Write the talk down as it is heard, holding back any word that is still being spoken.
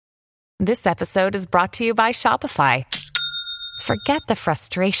This episode is brought to you by Shopify. Forget the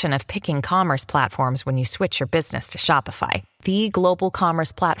frustration of picking commerce platforms when you switch your business to Shopify, the global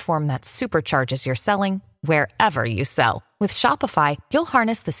commerce platform that supercharges your selling wherever you sell. With Shopify, you'll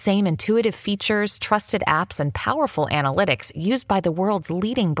harness the same intuitive features, trusted apps, and powerful analytics used by the world's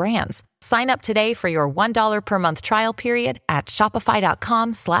leading brands. Sign up today for your $1 per month trial period at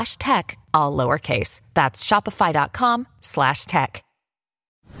shopify.com/tech, all lowercase. That's shopify.com/tech.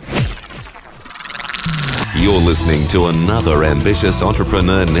 You're listening to another Ambitious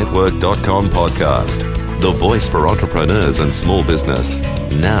Entrepreneur Network.com podcast, the voice for entrepreneurs and small business.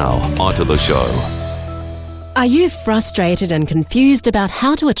 Now, onto the show. Are you frustrated and confused about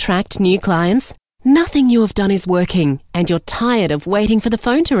how to attract new clients? Nothing you have done is working, and you're tired of waiting for the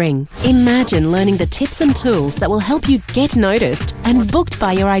phone to ring. Imagine learning the tips and tools that will help you get noticed and booked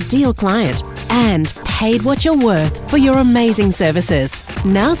by your ideal client, and paid what you're worth for your amazing services.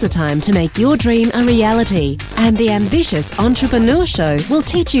 Now's the time to make your dream a reality, and the Ambitious Entrepreneur Show will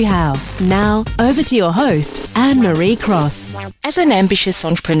teach you how. Now, over to your host, Anne-Marie Cross. As an ambitious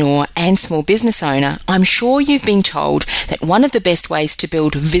entrepreneur and small business owner, I'm sure you've been told that one of the best ways to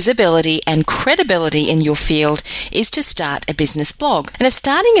build visibility and credibility in your field is to start a business blog. And if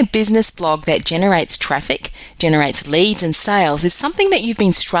starting a business blog that generates traffic, generates leads and sales is something that you've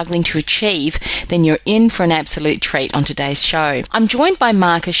been struggling to achieve, then you're in for an absolute treat on today's show. I'm joined by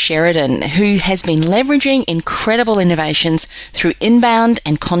Marcus Sheridan, who has been leveraging incredible innovations through inbound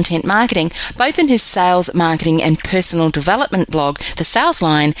and content marketing, both in his sales, marketing and personal development blog, The Sales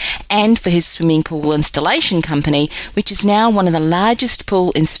Line, and for his swimming pool installation company, which is now one of the largest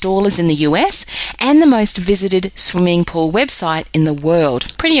pool installers in the US and the most visited swimming pool website in the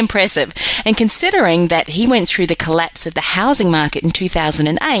world. Pretty impressive. And considering that he went through the collapse of the housing market in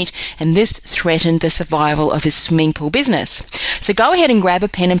 2008, and this threatened the survival of his swimming pool business. So go ahead and grab a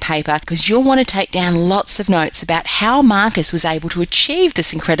pen and paper, because you'll want to take down lots of notes about how Marcus was able to achieve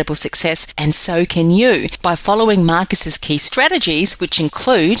this incredible success, and so can you, by following Marcus's key strategies, which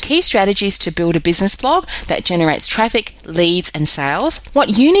include key strategies to build a business blog that generates traffic, leads and sales,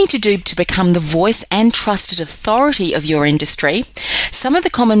 what you need to do to become the voice and trusted authority of your industry, some of the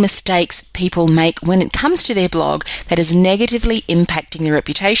common mistakes people make when it comes to their blog that is negatively impacting their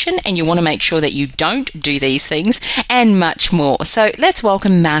reputation, and you want to make sure that you don't do these things, and much more. So let's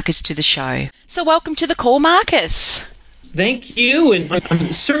welcome Marcus to the show. So welcome to the call, Marcus. Thank you, and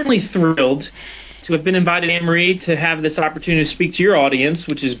I'm certainly thrilled to have been invited, Anne-Marie, to have this opportunity to speak to your audience,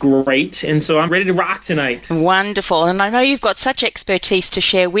 which is great. And so I'm ready to rock tonight. Wonderful. And I know you've got such expertise to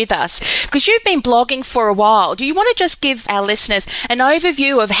share with us, because you've been blogging for a while. Do you want to just give our listeners an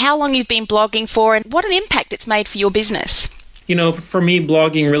overview of how long you've been blogging for and what an impact it's made for your business? You know, for me,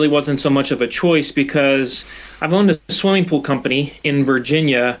 blogging really wasn't so much of a choice, because I've owned a swimming pool company in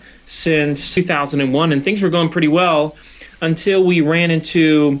Virginia since 2001, and things were going pretty well until we ran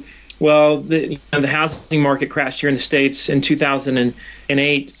into the housing market crashed here in the States in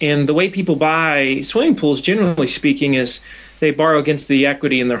 2008. And the way people buy swimming pools, generally speaking, is they borrow against the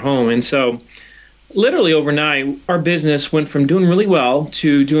equity in their home. And so literally overnight, our business went from doing really well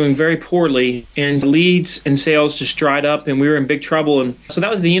to doing very poorly, and leads and sales just dried up, and we were in big trouble. And so that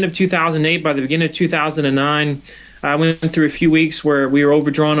was the end of 2008. By the beginning of 2009, I went through a few weeks where we were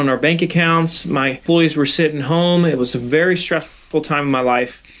overdrawn on our bank accounts. My employees were sitting home. It was a very stressful time in my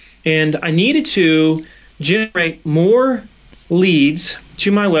life. And I needed to generate more leads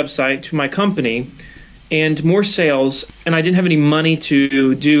to my website, to my company, and more sales. And I didn't have any money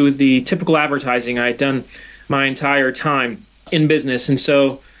to do the typical advertising I had done my entire time in business. And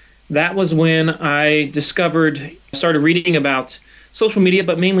so that was when I started reading about social media,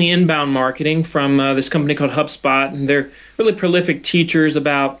 but mainly inbound marketing from this company called HubSpot. And they're really prolific teachers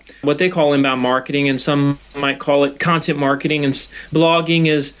about what they call inbound marketing, and some might call it content marketing. And blogging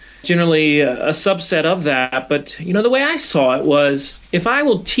is generally a subset of that. But, you know, the way I saw it was, if I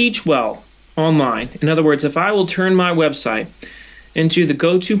will teach well online, in other words, if I will turn my website into the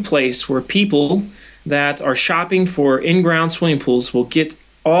go-to place where people that are shopping for in-ground swimming pools will get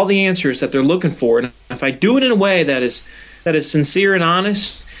all the answers that they're looking for, and if I do it in a way that is sincere and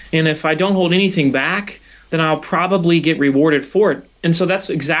honest, and if I don't hold anything back, then I'll probably get rewarded for it. And so that's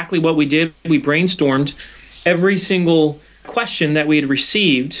exactly what we did. We brainstormed every single question that we had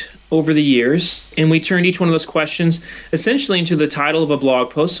received over the years, and we turned each one of those questions essentially into the title of a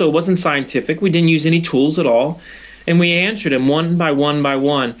blog post. So it wasn't scientific. We didn't use any tools at all, and we answered them one by one by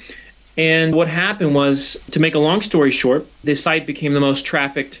one. And what happened was, to make a long story short, the site became the most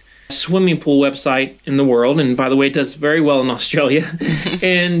trafficked swimming pool website in the world. And by the way, it does very well in Australia.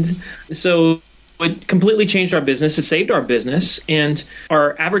 And so it completely changed our business. It saved our business. And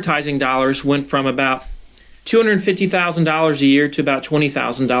our advertising dollars went from about $250,000 a year to about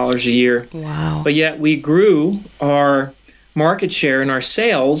 $20,000 a year. Wow. But yet we grew our market share and our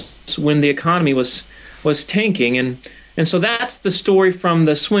sales when the economy was tanking. And so that's the story from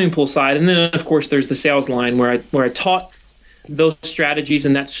the swimming pool side. And then, of course, there's the sales line where I taught those strategies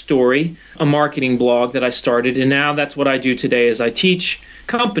and that story, a marketing blog that I started. And now that's what I do today is I teach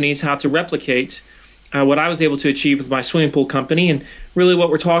companies how to replicate what I was able to achieve with my swimming pool company. And really what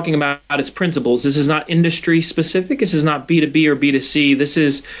we're talking about is principles. This is not industry specific. This is not B2B or B2C. This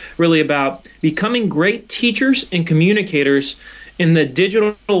is really about becoming great teachers and communicators in the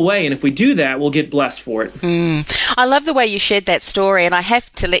digital way. And if we do that, we'll get blessed for it. I love the way you shared that story. And I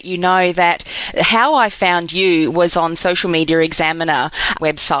have to let you know that how I found you was on Social Media Examiner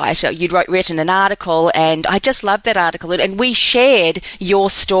website. You'd written an article, and I just loved that article. And we shared your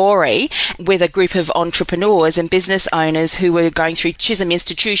story with a group of entrepreneurs and business owners who were going through Chisholm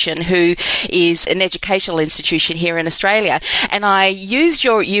Institution, who is an educational institution here in Australia. And I used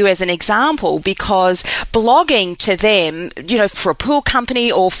you as an example because blogging to them, for a pool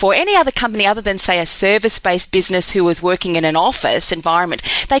company or for any other company other than, say, a service-based business who was working in an office environment,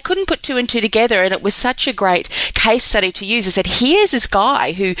 they couldn't put two and two together. And it was such a great case study to use. I said, here's this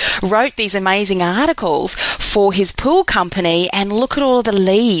guy who wrote these amazing articles for his pool company, and look at all of the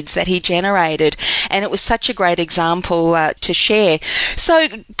leads that he generated. And it was such a great example to share. So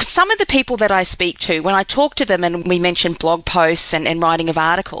some of the people that I speak to, when I talk to them and we mention blog posts and writing of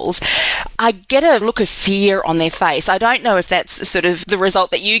articles, I get a look of fear on their face. I don't know if that's sort of the result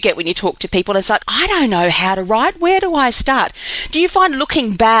that you get when you talk to people. It's like, I don't know how to write. Where do I start? Do you find,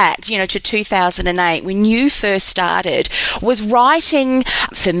 looking back, to 2008, when you first started, was writing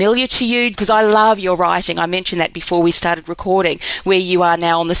familiar to you? Because I love your writing. I mentioned that before we started recording, where you are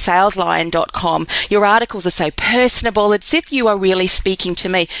now on the salesline.com. Your articles are so personable. It's as if you are really speaking to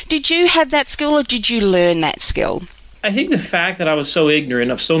me. Did you have that skill, or did you learn that skill? I think the fact that I was so ignorant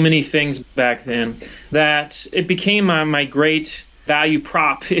of so many things back then that it became my great value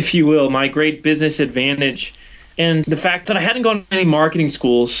prop, if you will, my great business advantage. And the fact that I hadn't gone to any marketing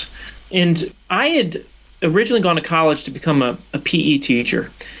schools, and I had originally gone to college to become a PE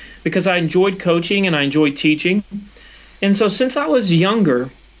teacher because I enjoyed coaching and I enjoyed teaching. And so since I was younger,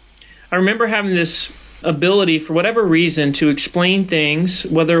 I remember having this ability, for whatever reason, to explain things,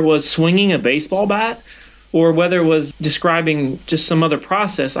 whether it was swinging a baseball bat or whether it was describing just some other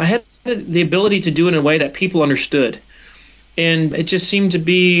process. I had the ability to do it in a way that people understood. And it just seemed to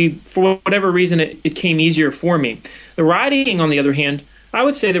be, for whatever reason, it came easier for me. The writing, on the other hand, I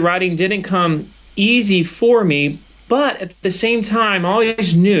would say the writing didn't come easy for me, but at the same time, I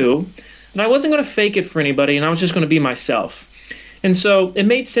always knew that I wasn't going to fake it for anybody, and I was just going to be myself. And so it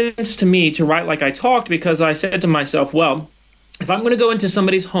made sense to me to write like I talked, because I said to myself, well, if I'm going to go into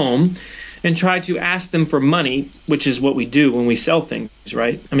somebody's home and try to ask them for money, which is what we do when we sell things,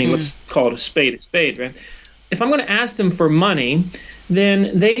 right? I mean, let's call it a spade, right? If I'm going to ask them for money,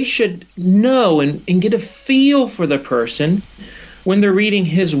 then they should know and get a feel for the person when they're reading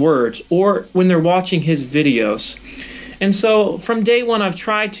his words or when they're watching his videos. And so from day one, I've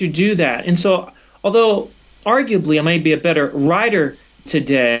tried to do that. And so although arguably I may be a better writer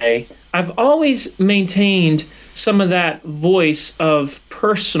today, I've always maintained some of that voice of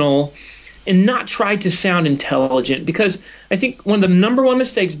personal and not tried to sound intelligent, because I think one of the number one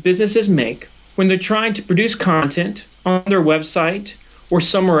mistakes businesses make when they're trying to produce content on their website or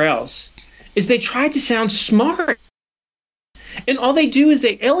somewhere else is they try to sound smart. And all they do is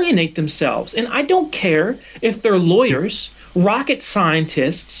they alienate themselves. And I don't care if they're lawyers, rocket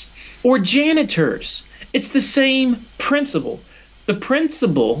scientists, or janitors. It's the same principle. The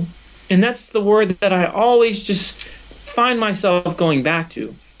principle, and that's the word that I always just find myself going back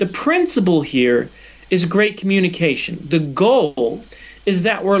to. The principle here is great communication. The goal is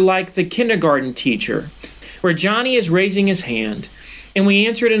that we're like the kindergarten teacher, where Johnny is raising his hand, and we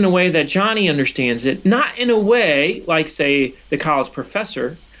answer it in a way that Johnny understands it, not in a way like, say, the college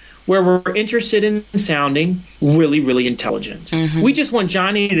professor, where we're interested in sounding really, really intelligent. We just want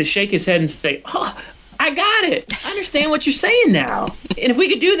Johnny to shake his head and say, oh, I got it. I understand what you're saying now. And if we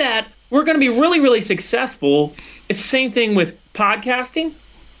could do that, we're going to be really, really successful. It's the same thing with podcasting.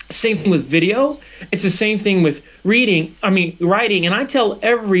 Same thing with video. It's the same thing with writing. And I tell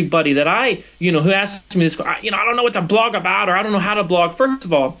everybody that who asks me this, I don't know what to blog about, or I don't know how to blog. First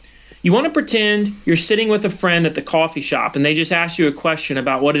of all, you want to pretend you're sitting with a friend at the coffee shop and they just ask you a question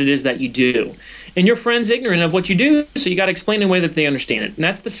about what it is that you do. And your friend's ignorant of what you do, so you got to explain in a way that they understand it. And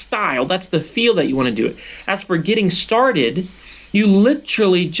that's the style, that's the feel that you want to do it. As for getting started, You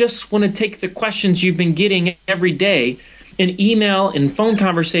literally just want to take the questions you've been getting every day in email and phone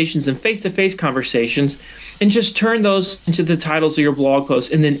conversations and face-to-face conversations and just turn those into the titles of your blog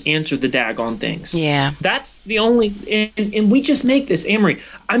posts and then answer the daggone things. Yeah. That's the only, and we just make this, Amory.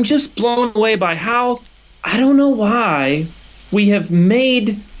 I'm just blown away by how, I don't know why, we have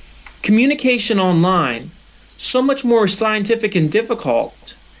made communication online so much more scientific and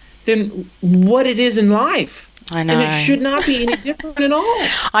difficult than what it is in life. I know. And it should not be any different at all.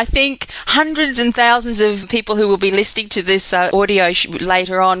 I think hundreds and thousands of people who will be listening to this audio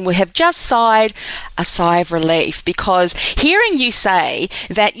later on will have just sighed a sigh of relief, because hearing you say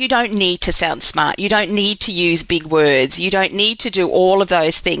that you don't need to sound smart, you don't need to use big words, you don't need to do all of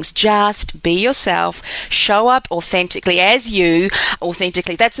those things, just be yourself, show up authentically as you,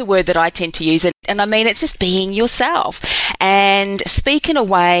 authentically, that's a word that I tend to use, and I mean it's just being yourself and speak in a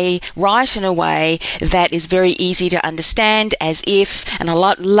way, write in a way that is very easy to understand, as if, and I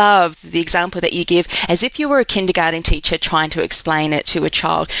love the example that you give, as if you were a kindergarten teacher trying to explain it to a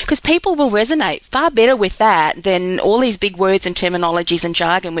child, because people will resonate far better with that than all these big words and terminologies and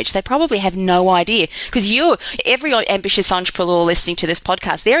jargon, which they probably have no idea, because every ambitious entrepreneur listening to this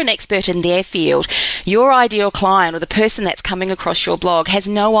podcast, they're an expert in their field. Your ideal client or the person that's coming across your blog has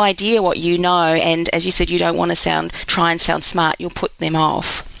no idea what you know, and as you said, you don't want to try and sound smart, you'll put them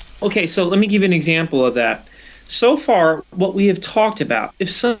off. Okay, so let me give you an example of that. So far, what we have talked about, if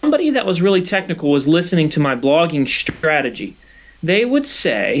somebody that was really technical was listening to my blogging strategy, they would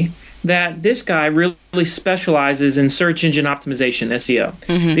say that this guy really specializes in search engine optimization,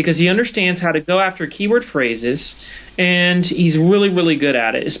 SEO, because he understands how to go after keyword phrases, and he's really, really good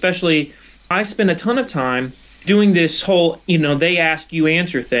at it. Especially, I spend a ton of time doing this whole, they ask, you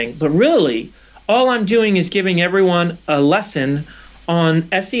answer thing. But really, all I'm doing is giving everyone a lesson on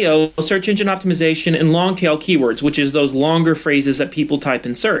SEO, search engine optimization, and long tail keywords, which is those longer phrases that people type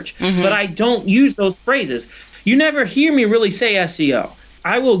in search. But I don't use those phrases. You never hear me really say SEO.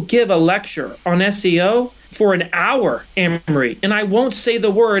 I will give a lecture on SEO for an hour, Amory, and I won't say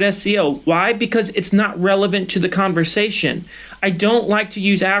the word SEO. Why? Because it's not relevant to the conversation. I don't like to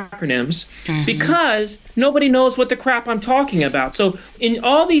use acronyms because nobody knows what the crap I'm talking about. So in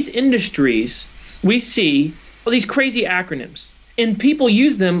all these industries, we see all these crazy acronyms. And people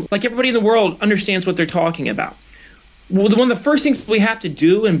use them like everybody in the world understands what they're talking about. Well, one of the first things we have to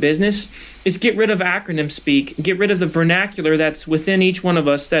do in business is get rid of acronym speak, get rid of the vernacular that's within each one of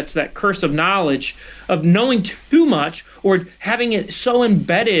us, that's that curse of knowledge of knowing too much or having it so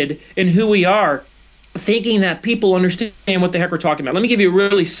embedded in who we are, thinking that people understand what the heck we're talking about. Let me give you a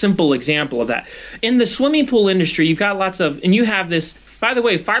really simple example of that. In the swimming pool industry, you've got lots of, and you have this, by the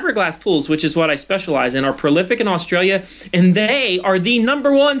way, fiberglass pools, which is what I specialize in, are prolific in Australia, and they are the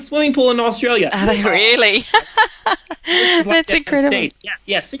number one swimming pool in Australia. Are they really? That's incredible.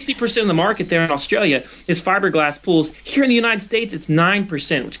 Yeah, 60% of the market there in Australia is fiberglass pools. Here in the United States, it's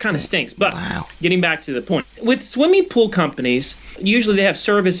 9%, which kind of stinks. But Getting back to the point, with swimming pool companies, usually they have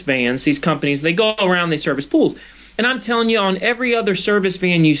service vans, these companies, they go around, they service pools. And I'm telling you, on every other service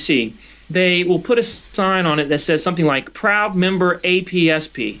van you see, they will put a sign on it that says something like proud member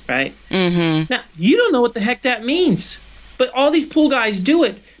APSP, right? Now, you don't know what the heck that means. But all these pool guys do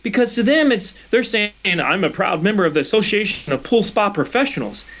it because to them, they're saying, I'm a proud member of the Association of Pool Spa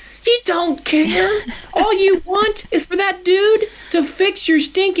Professionals. You don't care. All you want is for that dude to fix your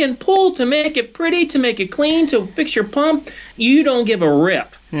stinking pool, to make it pretty, to make it clean, to fix your pump. You don't give a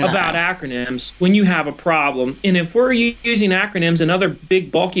rip about acronyms when you have a problem. And if we're using acronyms and other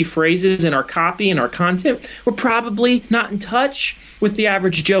big bulky phrases in our copy and our content, we're probably not in touch with the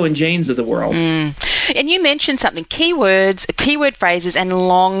average Joe and Janes of the world. And you mentioned something, keywords, keyword phrases and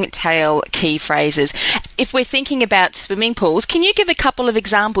long tail key phrases. If we're thinking about swimming pools, can you give a couple of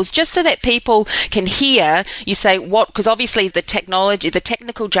examples just so that people can hear you say what, because obviously the technology, the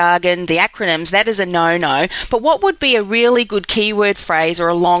technical jargon, the acronyms, that is a no-no, but what would be a really good keyword phrase or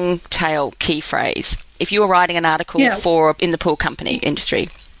a long tail key phrase if you were writing an article for in the pool company industry?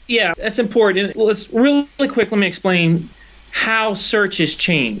 Yeah, that's important. Let's really quick, let me explain how search has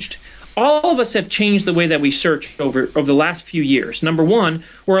changed. All of us have changed the way that we search over the last few years. Number one,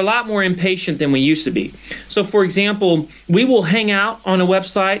 we're a lot more impatient than we used to be. So, for example, we will hang out on a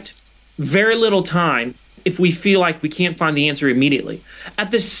website very little time if we feel like we can't find the answer immediately.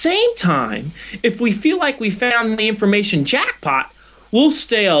 At the same time, if we feel like we found the information jackpot, we'll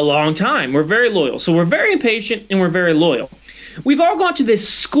stay a long time. We're very loyal. So we're very impatient and we're very loyal. We've all gone to this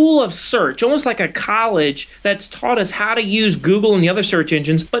school of search, almost like a college that's taught us how to use Google and the other search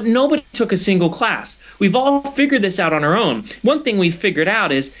engines, but nobody took a single class. We've all figured this out on our own. One thing we've figured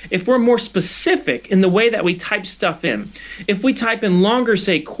out is if we're more specific in the way that we type stuff in, if we type in longer,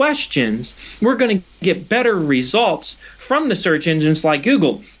 say, questions, we're going to get better results from the search engines like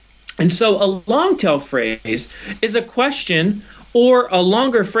Google. And so a long tail phrase is a question or a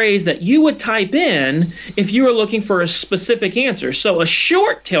longer phrase that you would type in if you were looking for a specific answer. So a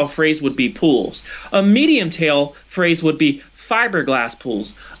short tail phrase would be pools. A medium tail phrase would be fiberglass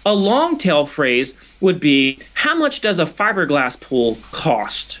pools. A long tail phrase would be, how much does a fiberglass pool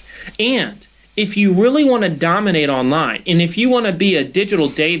cost? And if you really want to dominate online, and if you want to be a digital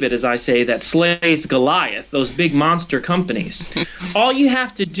David, as I say, that slays Goliath, those big monster companies, all you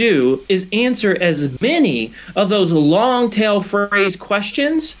have to do is answer as many of those long tail phrase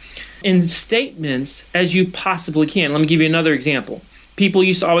questions and statements as you possibly can. Let me give you another example. People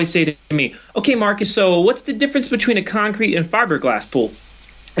used to always say to me, okay, Marcus, so what's the difference between a concrete and fiberglass pool?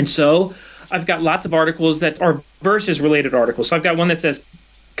 And so I've got lots of articles that are versus related articles. So I've got one that says,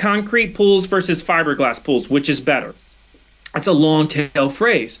 concrete pools versus fiberglass pools, which is better? That's a long tail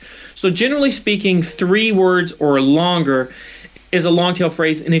phrase. So generally speaking, 3 words or longer is a long tail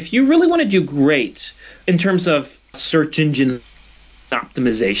phrase. And if you really want to do great in terms of search engine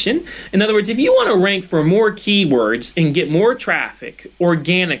optimization, in other words, if you want to rank for more keywords and get more traffic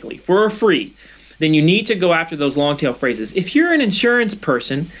organically for free, then you need to go after those long tail phrases. If you're an insurance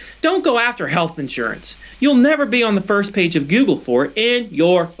person, don't go after health insurance. You'll never be on the first page of Google for it in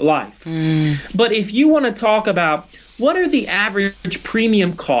your life. But if you want to talk about what are the average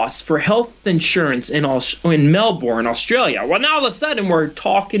premium costs for health insurance in Melbourne, Australia, well, now all of a sudden we're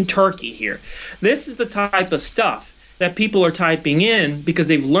talking turkey here. This is the type of stuff that people are typing in because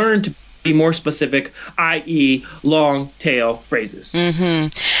they've learned to be more specific, i.e. long tail phrases.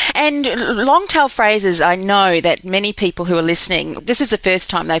 And long tail phrases, I know that many people who are listening, this is the first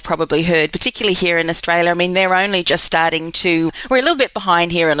time they've probably heard, particularly here in Australia. I mean, they're only just starting to, we're a little bit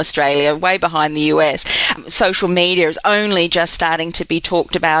behind here in Australia, way behind the US. Social media is only just starting to be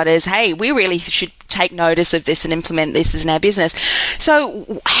talked about as, hey, we really should take notice of this and implement this in our business.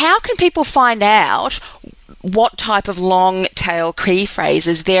 So how can people find out what type of long tail key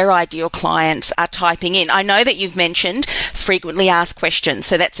phrases their ideal clients are typing in? I know that you've mentioned frequently asked questions,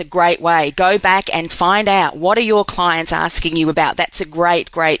 so that's a great way. Go back and find out what are your clients asking you about. That's a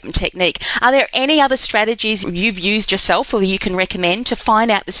great technique. Are there any other strategies you've used yourself or you can recommend to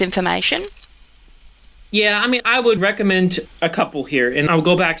find out this information? Yeah, I mean, I would recommend a couple here, and I'll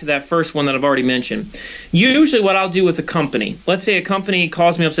go back to that first one that I've already mentioned. Usually what I'll do with a company, let's say a company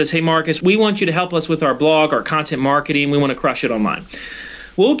calls me up and says, hey, Marcus, we want you to help us with our blog, our content marketing. We want to crush it online.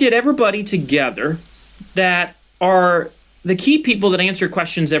 We'll get everybody together that are the key people that answer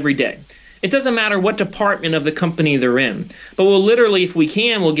questions every day. It doesn't matter what department of the company they're in, but we'll literally, if we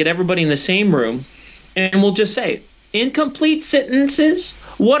can, we'll get everybody in the same room, and we'll just say, in complete sentences,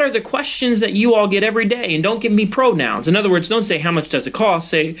 what are the questions that you all get every day? And don't give me pronouns. In other words, don't say how much does it cost,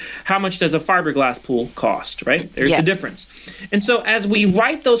 say how much does a fiberglass pool cost, right? There's the difference. And so as we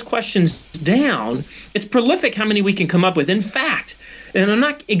write those questions down, it's prolific how many we can come up with. In fact, and I'm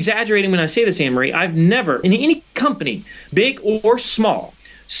not exaggerating when I say this, Anne-Marie, I've never, in any company, big or small,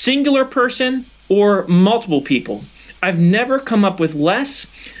 singular person or multiple people, I've never come up with less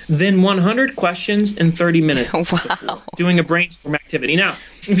than 100 questions in 30 minutes Wow. doing a brainstorm activity. Now,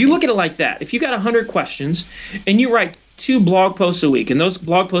 if you look at it like that, if you got 100 questions and you write 2 blog posts a week, and those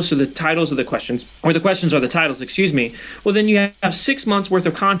blog posts are the titles of the questions, or the questions are the titles, well, then you have 6 months worth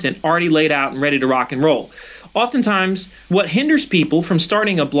of content already laid out and ready to rock and roll. Oftentimes, what hinders people from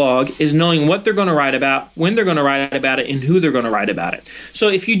starting a blog is knowing what they're going to write about, when they're going to write about it, and who they're going to write about it. So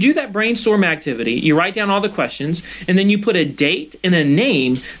if you do that brainstorm activity, you write down all the questions, and then you put a date and a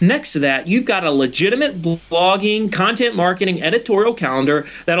name next to that, you've got a legitimate blogging, content marketing, editorial calendar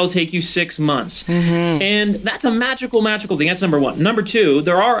that'll take you 6 months. And that's a magical thing. That's number one. Number two,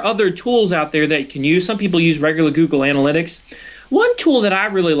 there are other tools out there that you can use. Some people use regular Google Analytics. One tool that I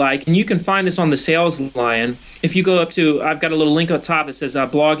really like, and you can find this on the Sales Lion, if you go up to, I've got a little link up top that says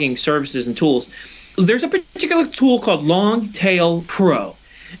blogging services and tools. There's a particular tool called Longtail Pro.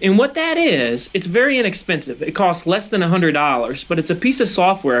 And what that is, it's very inexpensive. It costs less than $100, but it's a piece of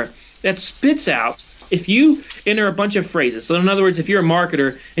software that spits out, if you enter a bunch of phrases. So in other words, if you're a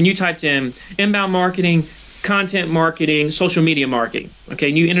marketer and you typed in inbound marketing, content marketing, social media marketing, okay,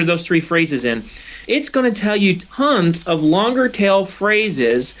 and you enter those 3 phrases in, it's going to tell you tons of longer tail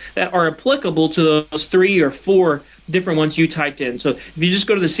phrases that are applicable to those 3 or 4 different ones you typed in. So if you just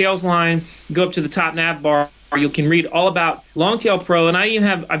go to the Sales Line, go up to the top nav bar, You can read all about Longtail Pro, and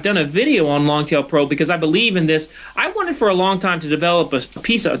I've done a video on Longtail Pro because I believe in this. I wanted for a long time to develop a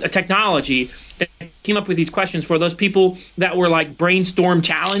piece of a technology that came up with these questions for those people that were like brainstorm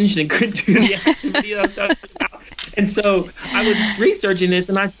challenged and couldn't do the activity that I was talking about. And so I was researching this,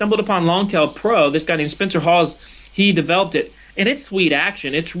 and I stumbled upon Longtail Pro. This guy named Spencer Hawes, he developed it, and it's sweet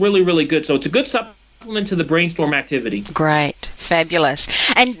action. It's really, really good. So it's a good supplement to the brainstorm activity. Great. Fabulous.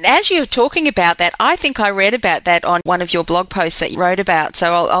 And as you're talking about that, I think I read about that on one of your blog posts that you wrote about.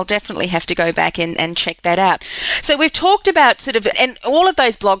 So I'll definitely have to go back and check that out. So we've talked about and all of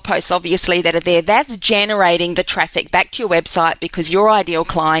those blog posts, obviously, that are there, that's generating the traffic back to your website because your ideal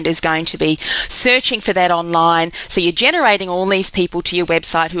client is going to be searching for that online. So you're generating all these people to your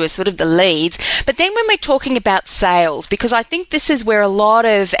website who are sort of the leads. But then when we're talking about sales, because I think this is where a lot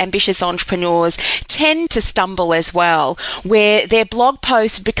of ambitious entrepreneurs tend to stumble as well, where their blog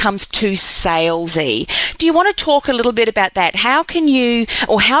post becomes too salesy. Do you want to talk a little bit about that? How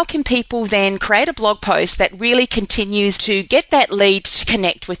can people then create a blog post that really continues to get that lead to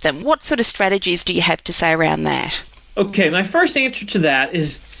connect with them? What sort of strategies do you have to say around that? Okay, my first answer to that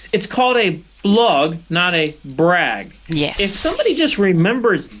is it's called a blog, not a brag. Yes. If somebody just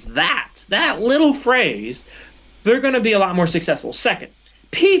remembers that little phrase, they're going to be a lot more successful. Second,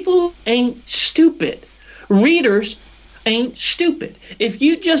 people ain't stupid. Readers ain't stupid. If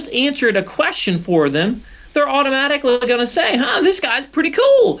you just answered a question for them, they're automatically going to say, this guy's pretty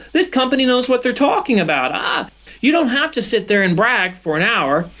cool. This company knows what they're talking about. You don't have to sit there and brag for an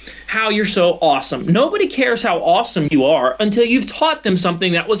hour how you're so awesome. Nobody cares how awesome you are until you've taught them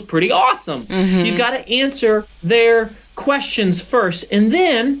something that was pretty awesome. Mm-hmm. You've got to answer their questions first, and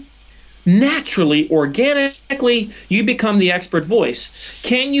then naturally, organically, you become the expert voice.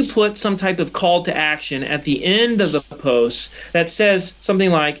 Can you put some type of call to action at the end of the post that says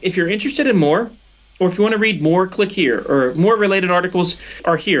something like, if you're interested in more, or if you want to read more, click here, or more related articles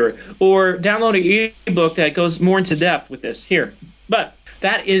are here, or download an ebook that goes more into depth with this here. But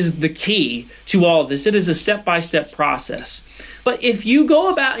that is the key to all of this. It is a step-by-step process. But if you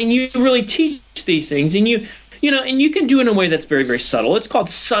go about and you really teach these things, and and you can do it in a way that's very, very subtle. It's called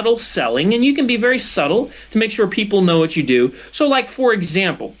subtle selling, and you can be very subtle to make sure people know what you do. So, like, for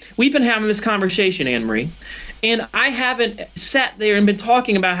example, we've been having this conversation, Anne-Marie, and I haven't sat there and been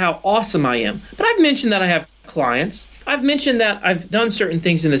talking about how awesome I am. But I've mentioned that I have clients. I've mentioned that I've done certain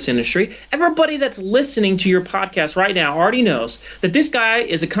things in this industry. Everybody that's listening to your podcast right now already knows that this guy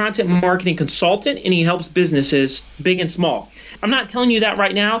is a content marketing consultant, and he helps businesses big and small. I'm not telling you that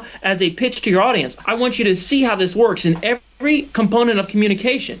right now as a pitch to your audience. I want you to see how this works in every component of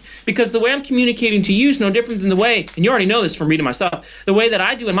communication, because the way I'm communicating to you is no different than the way, and you already know this from reading my stuff, the way that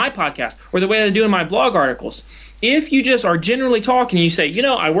I do in my podcast or the way that I do in my blog articles. If you just are generally talking, you say,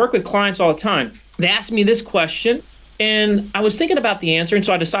 I work with clients all the time. They ask me this question, and I was thinking about the answer, and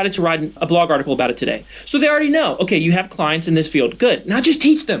so I decided to write a blog article about it today. So they already know, okay, you have clients in this field. Good. Now just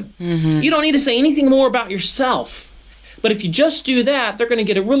teach them. Mm-hmm. You don't need to say anything more about yourself. But if you just do that, they're going to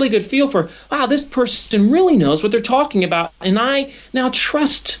get a really good feel for, wow, this person really knows what they're talking about. And I now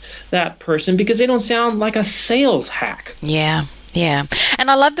trust that person because they don't sound like a sales hack. Yeah. Yeah.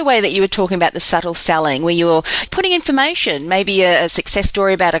 And I love the way that you were talking about the subtle selling, where you're putting information, maybe a success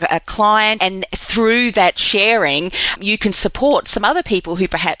story about a client, and through that sharing, you can support some other people who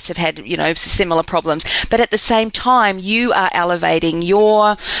perhaps have had, similar problems. But at the same time, you are elevating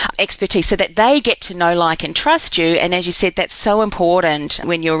your expertise so that they get to know, like, and trust you. And as you said, that's so important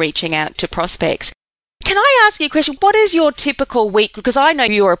when you're reaching out to prospects. Can I ask you a question? What is your typical week? Because I know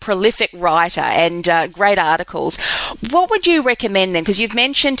you're a prolific writer and great articles. What would you recommend then? Because you've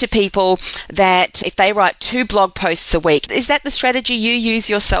mentioned to people that if they write 2 blog posts a week, is that the strategy you use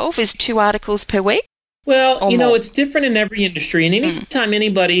yourself, is 2 articles per week? Well, it's different in every industry. And anytime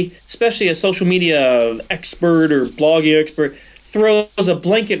anybody, especially a social media expert or blogging expert, throws a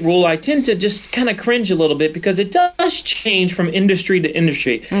blanket rule, I tend to just kind of cringe a little bit because it does change from industry to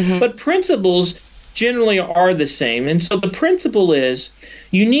industry. Mm-hmm. But principles generally are the same. And so the principle is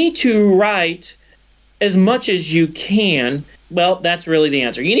you need to write as much as you can. Well, that's really the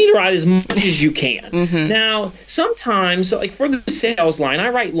answer. You need to write as much as you can. Mm-hmm. Now, sometimes, like for the sales line, I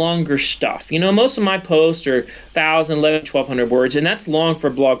write longer stuff. Most of my posts are 1,000, 1,100, 1,200 words, and that's long for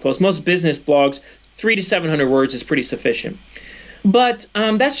blog posts. Most business blogs, 300 to 700 words is pretty sufficient. But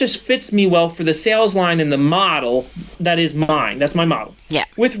that just fits me well for the sales line and the model that is mine. That's my model. Yeah.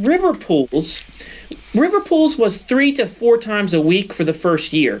 With River Pools was 3 to 4 times a week for the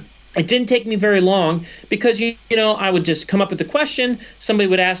first year. It didn't take me very long because, I would just come up with the question. Somebody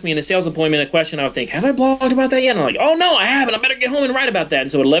would ask me in a sales appointment a question. I would think, have I blogged about that yet? And I'm like, oh, no, I haven't. I better get home and write about that.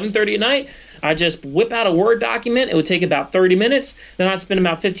 And so at 11:30 at night, I just whip out a Word document. It would take about 30 minutes. Then I'd spend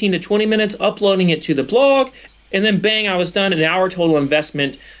about 15 to 20 minutes uploading it to the blog. And then bang, I was done. An hour total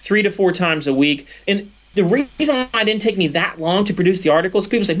investment 3 to 4 times a week. And the reason why it didn't take me that long to produce the articles,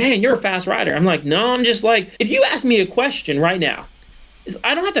 people say, man, you're a fast writer. I'm like, no, I'm just like, if you ask me a question right now,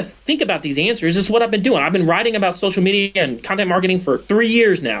 I don't have to think about these answers. This is what I've been doing. I've been writing about social media and content marketing for 3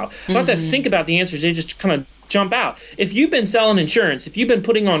 years now. I don't have to think about the answers. They just kind of jump out. If you've been selling insurance, if you've been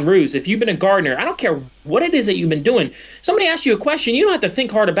putting on roofs, if you've been a gardener, I don't care what it is that you've been doing. Somebody asks you a question, you don't have to think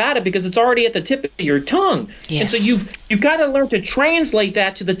hard about it because it's already at the tip of your tongue. Yes. And so you've got to learn to translate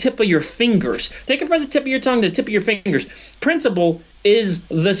that to the tip of your fingers. Take it from the tip of your tongue to the tip of your fingers. Principle is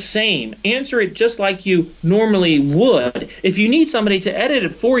the same. Answer it just like you normally would. If you need somebody to edit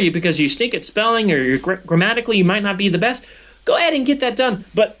it for you because you stink at spelling or you're grammatically you might not be the best, go ahead and get that done.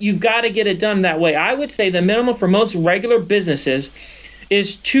 But you've got to get it done that way. I would say the minimum for most regular businesses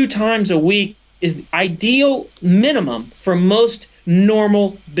is 2 times a week is the ideal minimum for most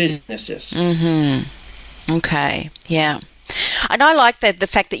normal businesses. Okay. Yeah. And I like the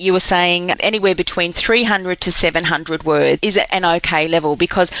fact that you were saying anywhere between 300 to 700 words is an okay level,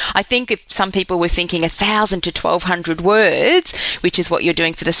 because I think if some people were thinking 1,000 to 1,200 words, which is what you're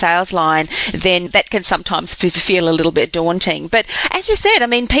doing for the sales line, then that can sometimes feel a little bit daunting. But as you said, I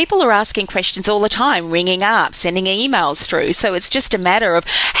mean, people are asking questions all the time, ringing up, sending emails through. So it's just a matter of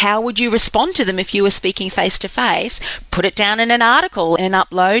how would you respond to them if you were speaking face to face, put it down in an article and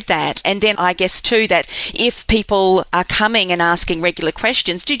upload that. And then I guess too that if people are coming and asking regular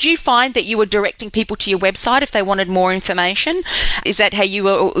questions, did you find that you were directing people to your website if they wanted more information? Is that how you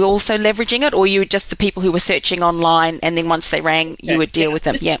were also leveraging it, or you were just the people who were searching online and then once they rang, you would deal with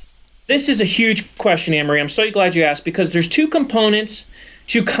them? This is a huge question, Anne-Marie. I'm so glad you asked, because there's 2 components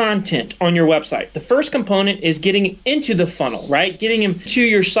to content on your website. The first component is getting into the funnel, right? Getting them to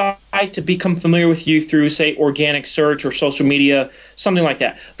your site to become familiar with you through, say, organic search or social media, something like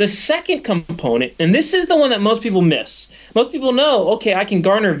that. The second component, and this is the one that most people miss. Most people know, okay, I can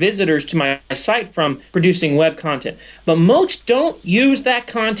garner visitors to my site from producing web content, but most don't use that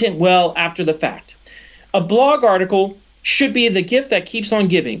content well after the fact. A blog article should be the gift that keeps on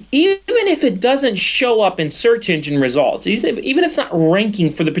giving, even if it doesn't show up in search engine results, even if it's not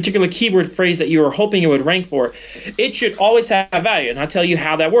ranking for the particular keyword phrase that you were hoping it would rank for. It should always have value, and I'll tell you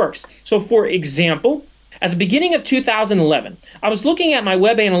how that works. So for example, at the beginning of 2011, I was looking at my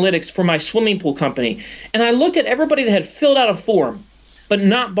web analytics for my swimming pool company, and I looked at everybody that had filled out a form but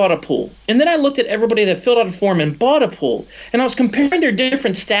not bought a pool. And then I looked at everybody that filled out a form and bought a pool. And I was comparing their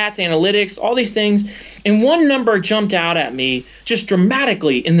different stats, analytics, all these things. And one number jumped out at me just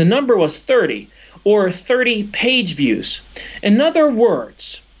dramatically, and the number was 30, or 30 page views. In other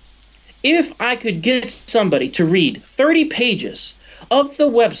words, if I could get somebody to read 30 pages of the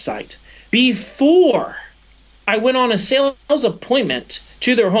website before I went on a sales appointment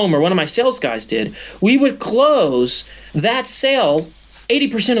to their home, or one of my sales guys did, we would close that sale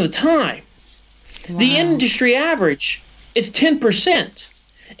 80% of the time. Wow. The industry average is 10%.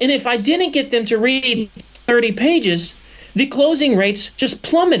 And if I didn't get them to read 30 pages, the closing rates just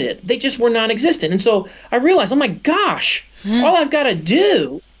plummeted. They just were non-existent. And so I realized, oh my gosh, all I've got to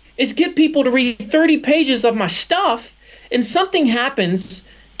do is get people to read 30 pages of my stuff, and something happens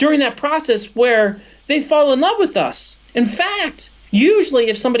during that process where they fall in love with us. In fact, usually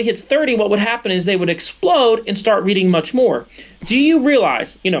if somebody hits 30, what would happen is they would explode and start reading much more. Do you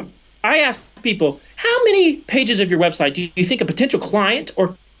realize, I ask people, how many pages of your website do you think a potential client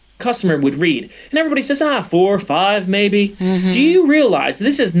or customer would read? And everybody says, 4 or 5 maybe. Mm-hmm. Do you realize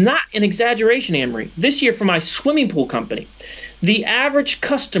this is not an exaggeration, Anne-Marie? This year for my swimming pool company, the average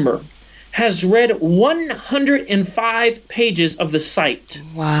customer has read 105 pages of the site.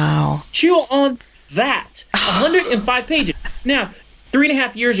 Wow. Chew on that. 105 pages. Now,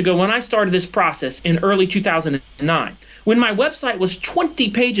 3.5 years ago, when I started this process in early 2009, when my website was 20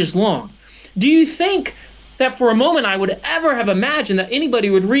 pages long, do you think that for a moment I would ever have imagined that anybody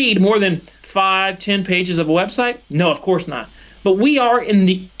would read more than 5-10 pages of a website? No, of course not. But we are in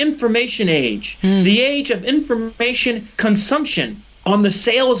the information age, the age of information consumption on the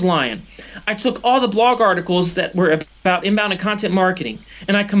sales line. I took all the blog articles that were about inbound and content marketing,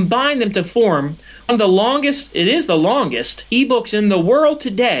 and I combined them to form one of the longest ebooks in the world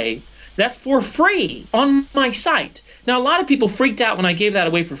today that's for free on my site. Now, a lot of people freaked out when I gave that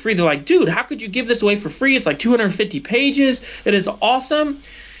away for free. They're like, dude, how could you give this away for free? It's like 250 pages. It is awesome.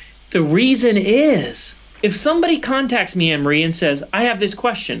 The reason is, if somebody contacts me, Anne-Marie, and says, I have this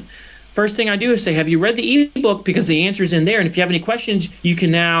question, first thing I do is say, have you read the ebook? Because the answer's in there. And if you have any questions, you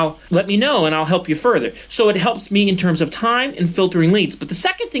can now let me know and I'll help you further. So it helps me in terms of time and filtering leads. But the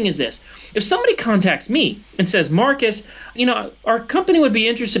second thing is this. If somebody contacts me and says, Marcus, our company would be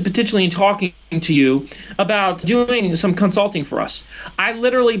interested potentially in talking to you about doing some consulting for us. I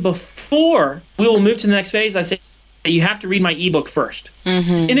literally, before we will move to the next phase, I say, you have to read my ebook first.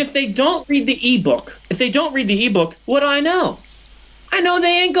 Mm-hmm. And if they don't read the ebook, what do I know? I know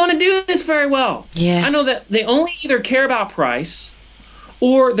they ain't going to do this very well. Yeah. I know that they only either care about price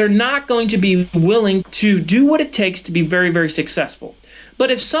or they're not going to be willing to do what it takes to be very, very successful. But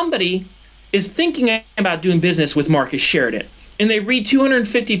if somebody is thinking about doing business with Marcus Sheridan and they read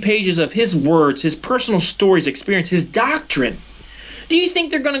 250 pages of his words, his personal stories, experience, his doctrine, do you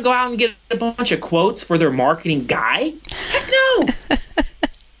think they're going to go out and get a bunch of quotes for their marketing guy? Heck no.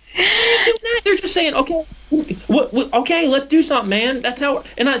 They're just saying, okay, let's do something, man. That's how.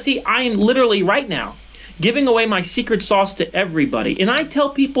 And I am literally right now giving away my secret sauce to everybody. And I tell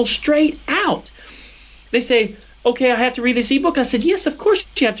people straight out. They say, okay, I have to read this ebook. I said, yes, of course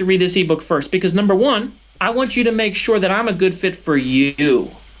you have to read this ebook first. Because number one, I want you to make sure that I'm a good fit for you.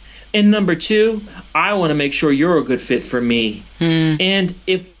 And number two, I want to make sure you're a good fit for me. And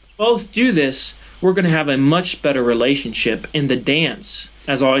if both do this, we're going to have a much better relationship. And the dance,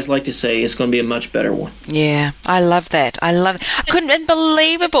 as I always like to say, is going to be a much better one. Yeah, I love that.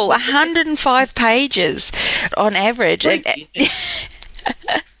 Unbelievable. 105 pages on average.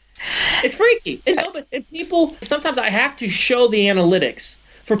 It's freaky. But people, sometimes I have to show the analytics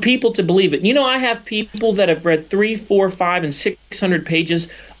for people to believe it. I have people that have read 3, 4, 5, and 600 pages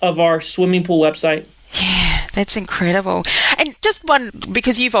of our swimming pool website. Yeah, that's incredible. And just one,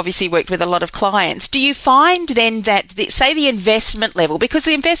 because you've obviously worked with a lot of clients, do you find then that, say the investment level, because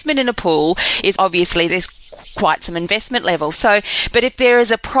the investment in a pool is obviously, there's quite some investment level. So, but if there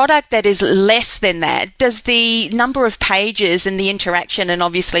is a product that is less than that, does the number of pages and the interaction and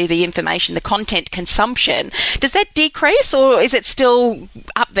obviously the information, the content consumption, does that decrease or is it still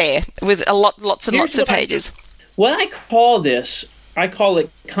up there with lots of pages? What I call it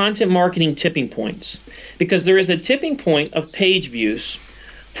content marketing tipping points, because there is a tipping point of page views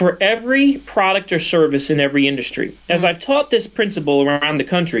for every product or service in every industry. As I've taught this principle around the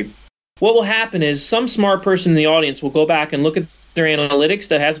country, what will happen is some smart person in the audience will go back and look at their analytics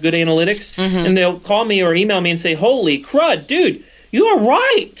that has good analytics, and they'll call me or email me and say, holy crud, dude, you are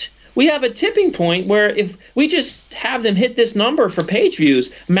right. We have a tipping point where if we just have them hit this number for page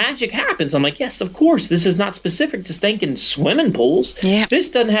views, magic happens. I'm like, yes, of course. This is not specific to stinking swimming pools. Yeah. This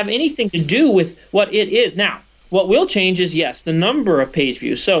doesn't have anything to do with what it is. Now, what will change is, yes, the number of page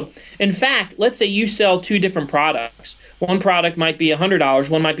views. So, in fact, let's say you sell 2 different products. One product might be $100,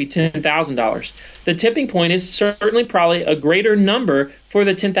 one might be $10,000. The tipping point is certainly probably a greater number for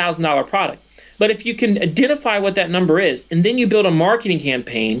the $10,000 product. But if you can identify what that number is, and then you build a marketing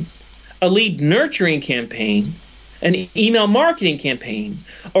campaign, a lead nurturing campaign, an email marketing campaign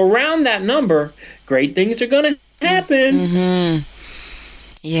around that number, great things are going to happen. Mm-hmm.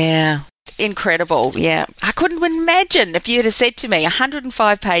 Yeah. Incredible. Yeah. I couldn't imagine if you'd have said to me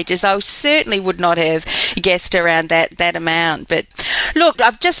 105 pages, I certainly would not have guessed around that amount. But look,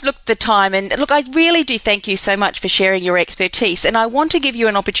 I've just looked the time and look, I really do thank you so much for sharing your expertise. And I want to give you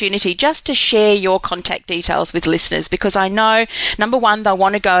an opportunity just to share your contact details with listeners, because I know, number one, they'll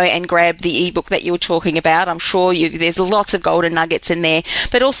want to go and grab the ebook that you were talking about. I'm sure there's lots of golden nuggets in there.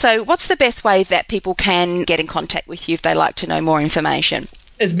 But also, what's the best way that people can get in contact with you if they like to know more information?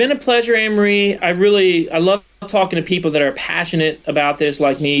 It's been a pleasure, Anne-Marie. I love talking to people that are passionate about this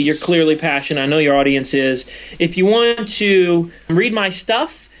like me. You're clearly passionate. I know your audience is. If you want to read my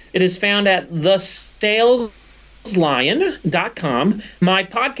stuff, it is found at thesaleslion.com. My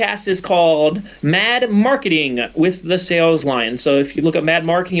podcast is called Mad Marketing with the Sales Lion. So if you look at Mad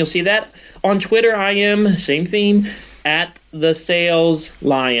Marketing, you'll see that. On Twitter, I am, same theme, at the Sales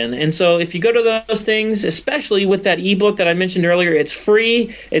Lion. And so if you go to those things, especially with that ebook that I mentioned earlier, it's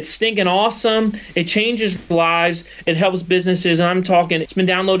free, it's stinking awesome, it changes lives, it helps businesses. And I'm talking, it's been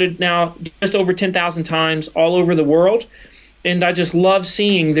downloaded now just over 10,000 times all over the world. And I just love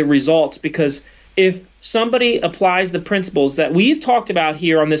seeing the results, because if somebody applies the principles that we've talked about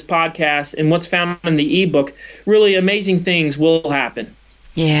here on this podcast and what's found in the ebook, really amazing things will happen.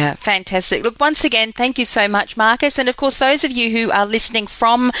 Yeah, fantastic. Look, once again, thank you so much, Marcus. And of course, those of you who are listening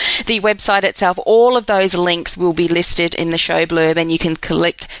from the website itself, all of those links will be listed in the show blurb, and you can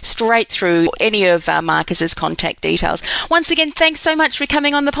click straight through any of Marcus's contact details. Once again, thanks so much for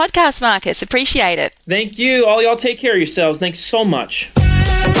coming on the podcast, Marcus. Appreciate it. Thank you. All y'all take care of yourselves. Thanks so much.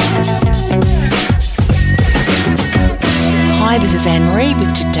 Hi Hi, this is Anne-Marie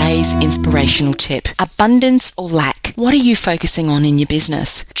with today's inspirational tip. Abundance or lack? What are you focusing on in your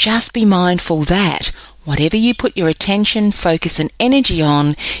business? Just be mindful that whatever you put your attention, focus and energy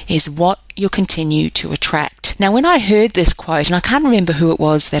on is what you'll continue to attract. Now, when I heard this quote, and I can't remember who it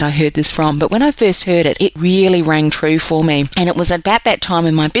was that I heard this from, but when I first heard it, it really rang true for me. And it was about that time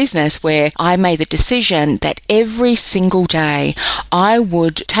in my business where I made the decision that every single day I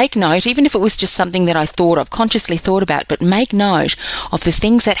would take note, even if it was just something that I thought of, consciously thought about, but make note of the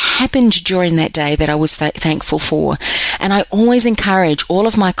things that happened during that day that I was thankful for. And I always encourage all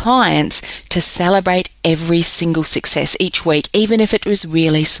of my clients to celebrate every single success each week, even if it was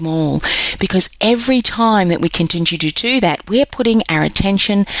really small. Because every time that we continue to do that, we're putting our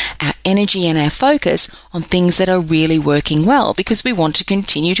attention, our energy and our focus on things that are really working well, because we want to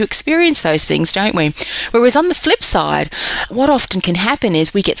continue to experience those things, don't we? Whereas on the flip side, what often can happen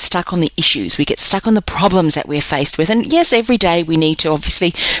is we get stuck on the issues, we get stuck on the problems that we're faced with. And yes, every day we need to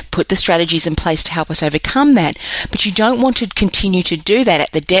obviously put the strategies in place to help us overcome that, but you don't want to continue to do that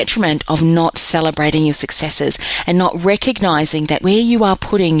at the detriment of not celebrating your successes and not recognizing that where you are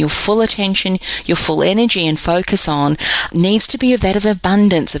putting your full attention, your full energy and focus on needs to be of that of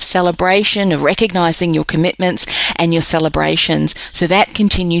abundance, of celebration, of recognizing your commitments and your celebrations. So that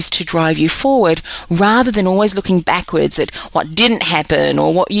continues to drive you forward rather than always looking backwards at what didn't happen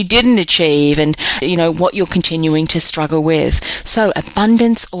or what you didn't achieve and, what you're continuing to struggle with. So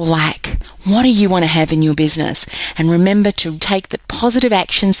abundance or lack. What do you want to have in your business? And remember to take the positive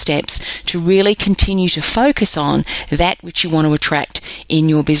action steps to really continue to focus on that which you want to attract in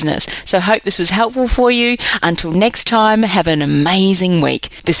your business. So I hope this was helpful for you. Until next time, have an amazing week.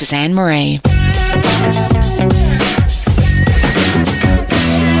 This is Anne-Marie.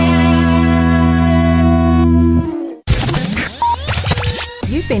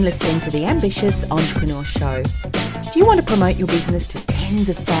 You've been listening to The Ambitious Entrepreneur Show. Do you want to promote your business to tens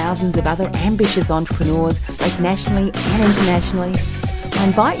of thousands of other ambitious entrepreneurs, both nationally and internationally? I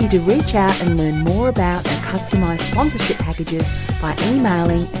invite you to reach out and learn more about our customised sponsorship packages by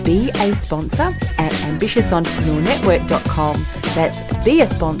emailing beasponsor@ambitiousentrepreneurnetwork.com. That's be a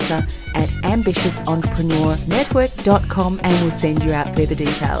sponsor at ambitiousentrepreneurnetwork.com, and we'll send you out further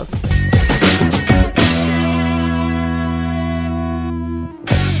details.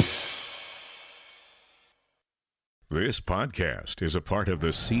 This podcast is a part of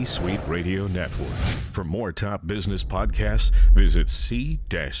the C-Suite Radio Network. For more top business podcasts, visit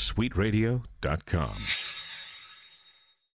c-suiteradio.com.